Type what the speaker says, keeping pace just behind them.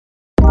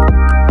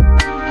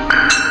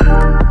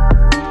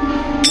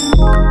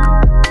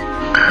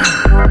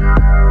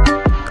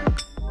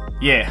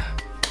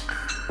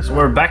So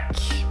we're back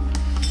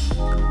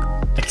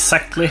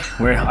exactly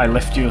where I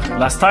left you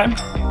last time,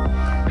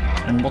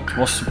 and what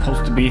was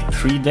supposed to be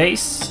 3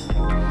 days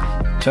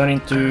turned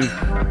into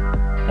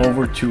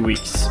over 2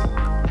 weeks.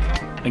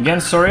 Again,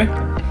 sorry.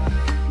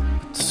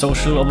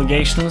 Social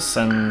obligations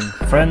and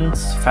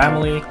friends,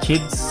 family,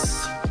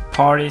 kids,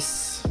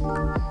 parties,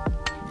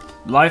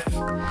 life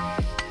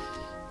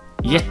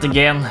yet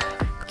again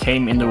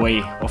came in the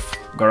way of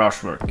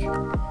garage work.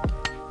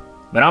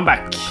 But I'm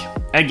back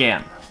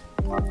again.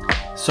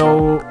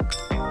 So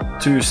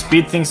to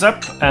speed things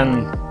up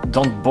and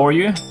don't bore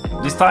you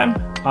this time,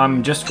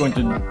 I'm just going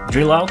to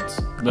drill out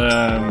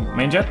the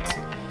main jet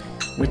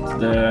with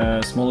the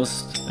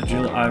smallest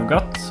drill I've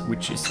got,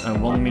 which is a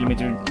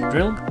 1mm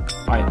drill.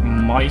 I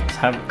might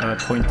have a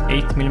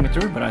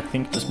 0.8mm, but I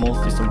think the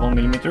smallest is a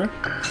 1mm.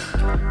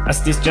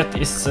 As this jet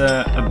is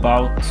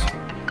about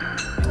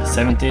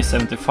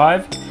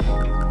 70-75,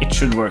 it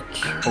should work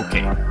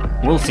okay.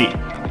 We'll see.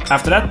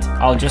 After that,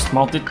 I'll just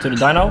mount it to the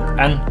dyno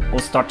and we'll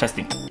start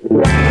testing.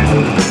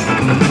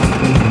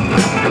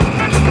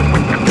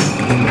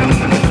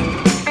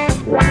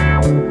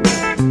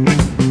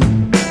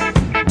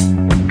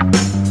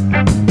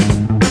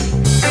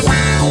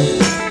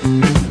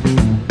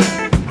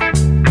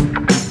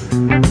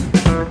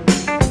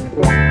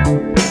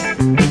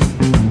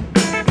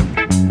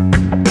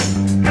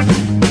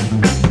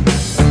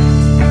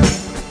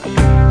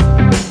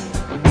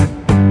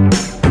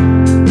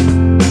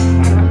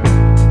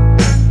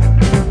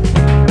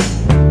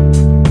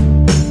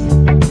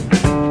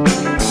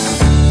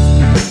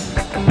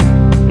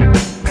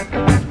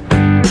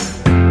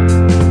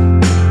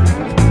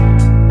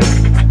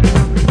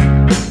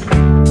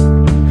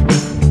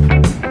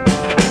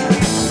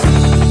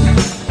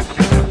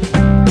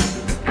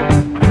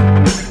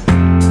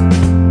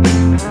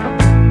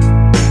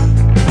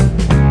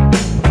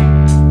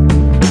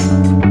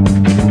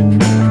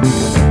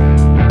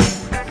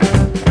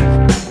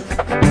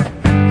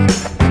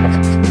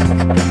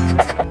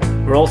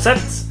 We're all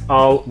set.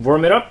 I'll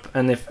warm it up,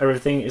 and if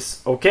everything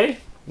is okay,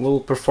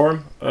 we'll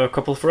perform a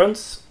couple of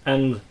runs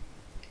and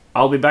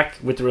I'll be back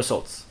with the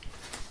results.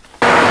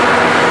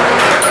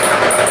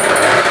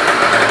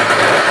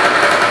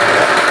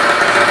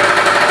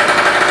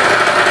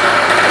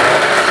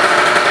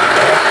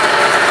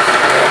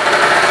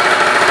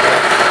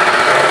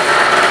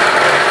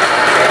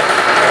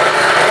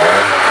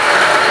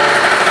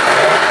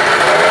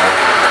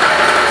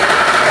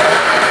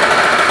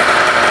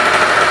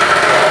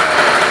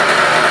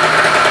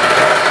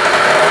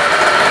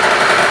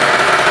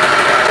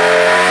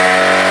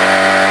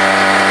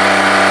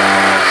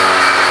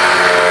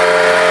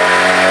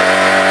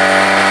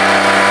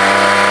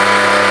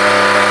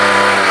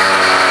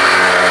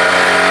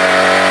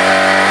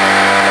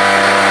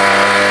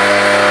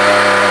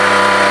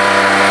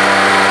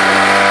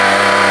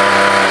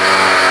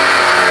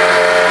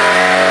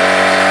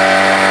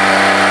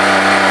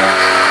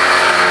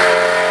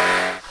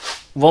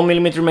 One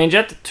 1mm main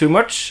jet, too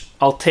much.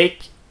 I'll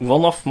take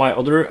one of my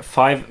other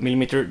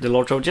 5mm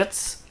Delorto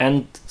jets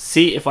and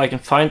see if I can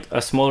find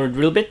a smaller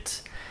drill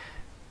bit,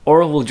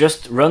 or we'll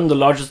just run the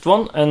largest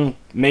one and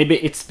maybe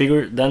it's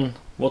bigger than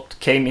what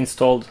came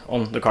installed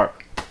on the car.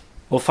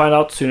 We'll find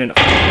out soon enough.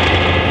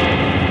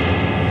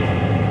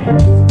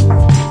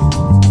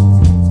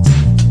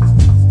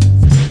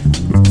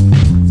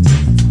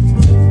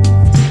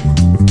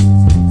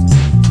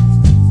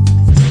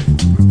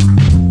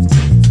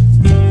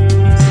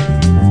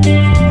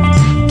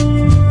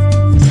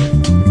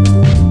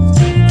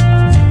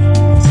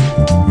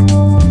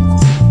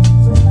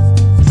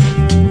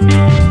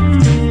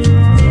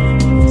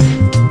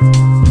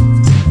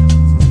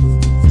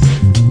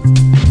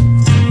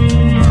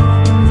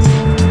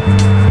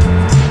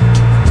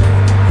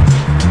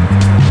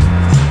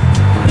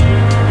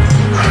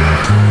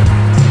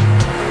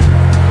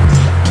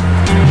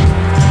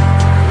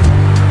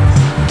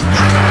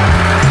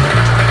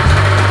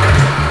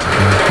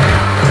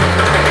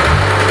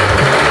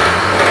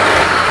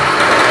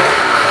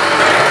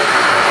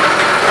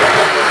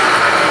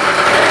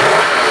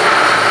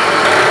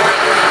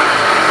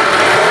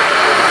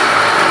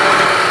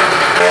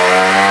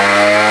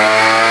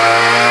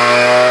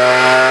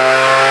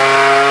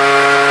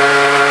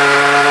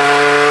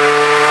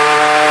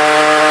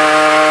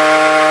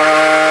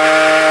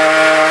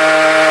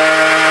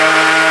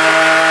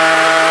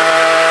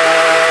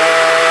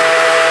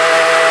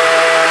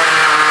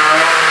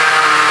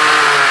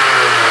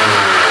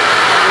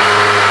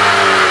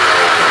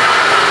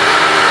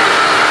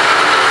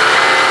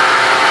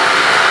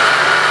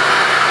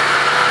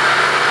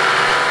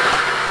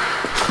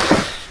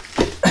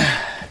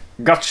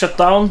 Got shut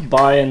down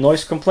by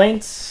noise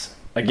complaints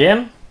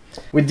again.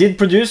 We did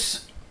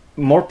produce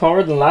more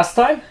power than last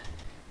time.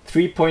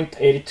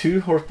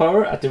 3.82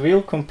 horsepower at the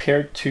wheel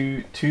compared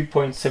to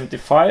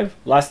 2.75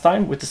 last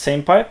time with the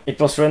same pipe. It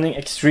was running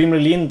extremely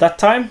lean that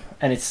time,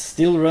 and it's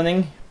still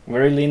running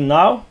very lean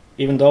now,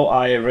 even though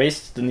I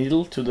raised the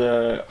needle to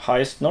the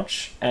highest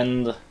notch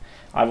and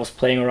I was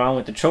playing around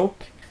with the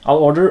choke. I'll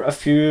order a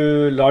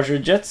few larger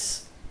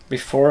jets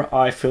before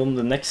I film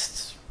the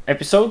next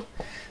episode,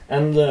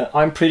 and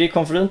I'm pretty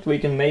confident we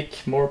can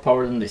make more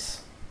power than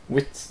this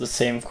with the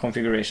same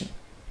configuration.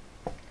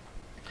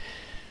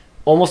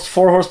 Almost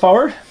 4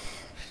 horsepower,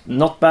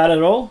 not bad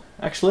at all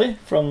actually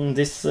from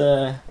this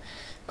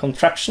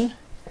contraption.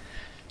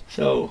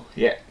 So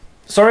yeah,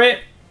 sorry,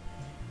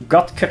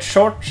 got cut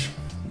short,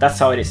 that's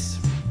how it is.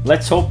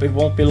 Let's hope it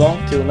won't be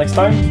long till next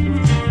time.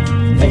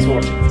 Thanks for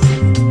watching.